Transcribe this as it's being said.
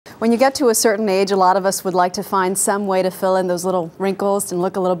When you get to a certain age, a lot of us would like to find some way to fill in those little wrinkles and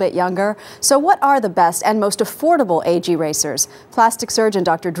look a little bit younger. So what are the best and most affordable age erasers? Plastic surgeon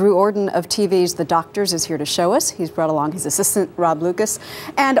Dr. Drew Ordon of TV's The Doctors is here to show us. He's brought along his assistant, Rob Lucas,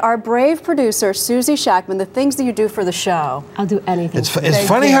 and our brave producer, Susie Shackman, the things that you do for the show. I'll do anything. It's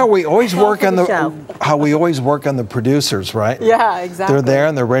funny how we always work on the producers, right? Yeah, exactly. They're there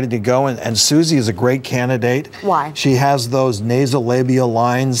and they're ready to go, and Susie is a great candidate. Why? She has those nasolabial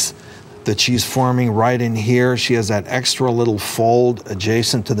lines that she's forming right in here. She has that extra little fold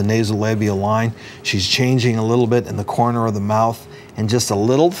adjacent to the nasolabial line. She's changing a little bit in the corner of the mouth and just a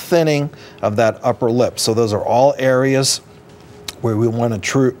little thinning of that upper lip. So those are all areas where we want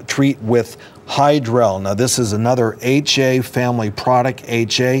to treat with Hydrel. Now this is another HA family product,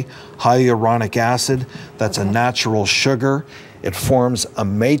 HA, hyaluronic acid. That's a natural sugar. It forms a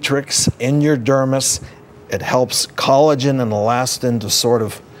matrix in your dermis. It helps collagen and elastin to sort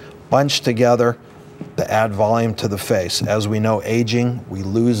of bunch together to add volume to the face. As we know, aging, we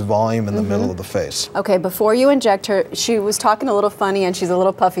lose volume in the middle of the face. Okay, before you inject her, she was talking a little funny and she's a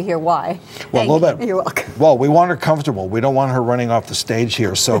little puffy here. Why? Well, a little bit. You're welcome. Well, we want her comfortable. We don't want her running off the stage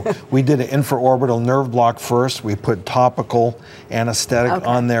here. So we did an infraorbital nerve block first. We put topical anesthetic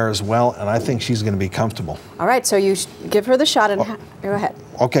on there as well, and I think she's going to be comfortable. All right, so you give her the shot and go ahead.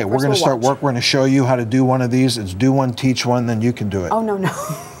 Okay, we're going to start work. We're going to show you how to do one of these. It's do one, teach one, then you can do it. Oh, no, no.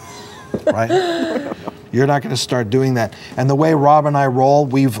 Right? You're not going to start doing that. And the way Rob and I roll,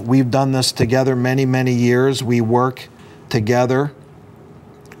 we've done this together many, many years. We work together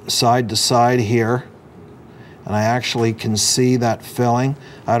side to side here. And I actually can see that filling.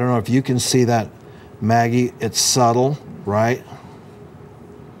 I don't know if you can see that, Maggie. It's subtle, right?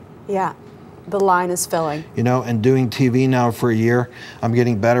 Yeah, the line is filling. You know, and doing TV now for a year, I'm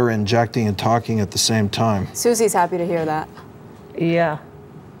getting better at injecting and talking at the same time. Susie's happy to hear that. Yeah.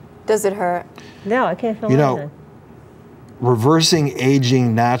 Does it hurt? No, I can't feel anything. anything. Reversing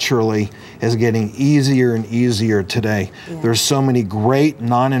aging naturally is getting easier and easier today. Yeah. There's so many great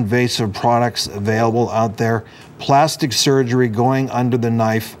non-invasive products available out there. Plastic surgery, going under the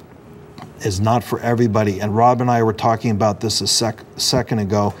knife, is not for everybody. And Rob and I were talking about this a second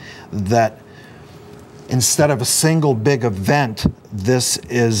ago, that instead of a single big event, this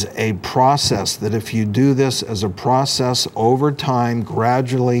is a process, that if you do this as a process over time,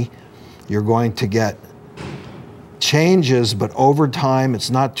 gradually, you're going to get changes, but over time, it's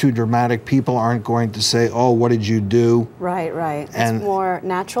not too dramatic. People aren't going to say, oh, what did you do? Right, right. And it's more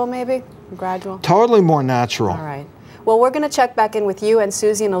natural, maybe? Gradual? Totally more natural. All right. Well, we're going to check back in with you and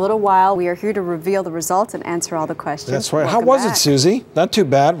Susie in a little while. We are here to reveal the results and answer all the questions. That's right. Welcome How was back. it, Susie? Not too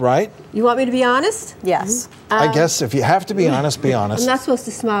bad, right? You want me to be honest? Yes. I guess if you have to be honest, be honest. I'm not supposed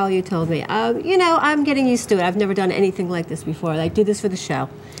to smile, you told me. You know, I'm getting used to it. I've never done anything like this before. I do this for the show.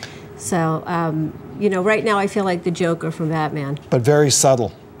 So, you know, right now I feel like the Joker from Batman. But very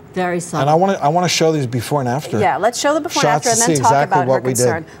subtle. Very subtle. And I want to show these before and after. Yeah, let's show the before and after and then talk about her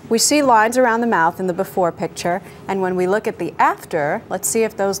concern. We see lines around the mouth in the before picture, and when we look at the after, let's see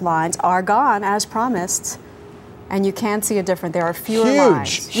if those lines are gone as promised. And you can see a difference. There are fewer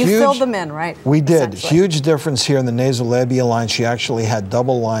lines. You filled them in, right? We did. Huge difference here in the nasolabial line. She actually had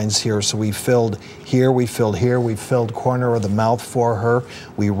double lines here, so we filled here, we filled here, we filled corner of the mouth for her.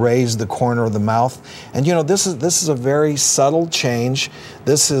 We raised the corner of the mouth. And you know, this is a very subtle change.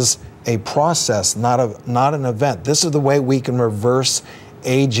 This is a process, not an event. This is the way we can reverse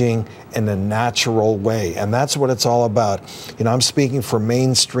aging in a natural way, and that's what it's all about. You know, I'm speaking for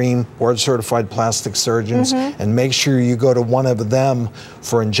mainstream board-certified plastic surgeons, and make sure you go to one of them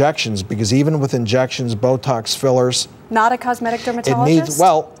for injections, because even with injections, Botox fillers, not a cosmetic dermatologist? It needs,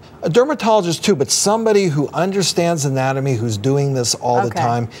 well, a dermatologist too, but somebody who understands anatomy, who's doing this all the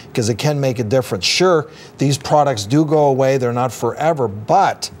time, because it can make a difference. Sure, these products do go away, they're not forever,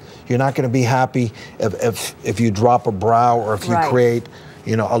 but you're not going to be happy if you drop a brow, or if you create,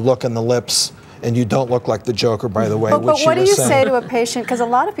 you know, a look in the lips, and you don't look like the Joker, by the way. But what do you say to a patient? Because a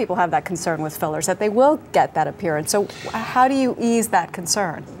lot of people have that concern with fillers, that they will get that appearance. So how do you ease that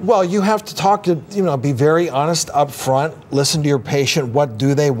concern? Well, you have to talk to, you know, be very honest up front, listen to your patient, what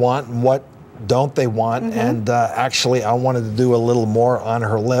do they want and what don't they want, and actually I wanted to do a little more on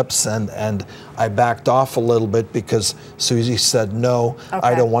her lips, and I backed off a little bit because Susie said, no,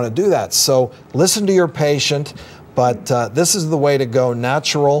 I don't want to do that. So listen to your patient, but this is the way to go,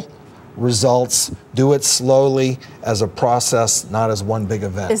 natural results, do it slowly as a process, not as one big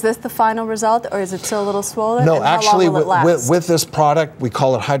event. Is this the final result, or is it still a little swollen? No, and actually, how long will it last? with this product, we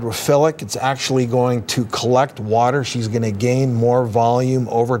call it hydrophilic. It's actually going to collect water. She's going to gain more volume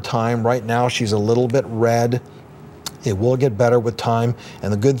over time. Right now, she's a little bit red. It will get better with time.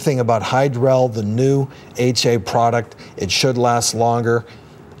 And the good thing about Hydrel, the new HA product, it should last longer.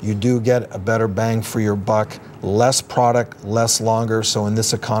 You do get a better bang for your buck. Less product, less longer. So in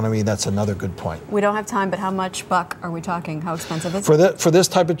this economy, that's another good point. We don't have time, but how much buck are we talking? How expensive is it? For this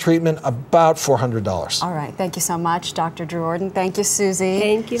type of treatment, about $400. All right. Thank you so much, Dr. Drew Ordon. Thank you, Susie.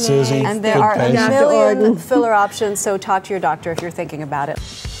 Thank you, Susie. And there good are patient. a million filler options, so talk to your doctor if you're thinking about it.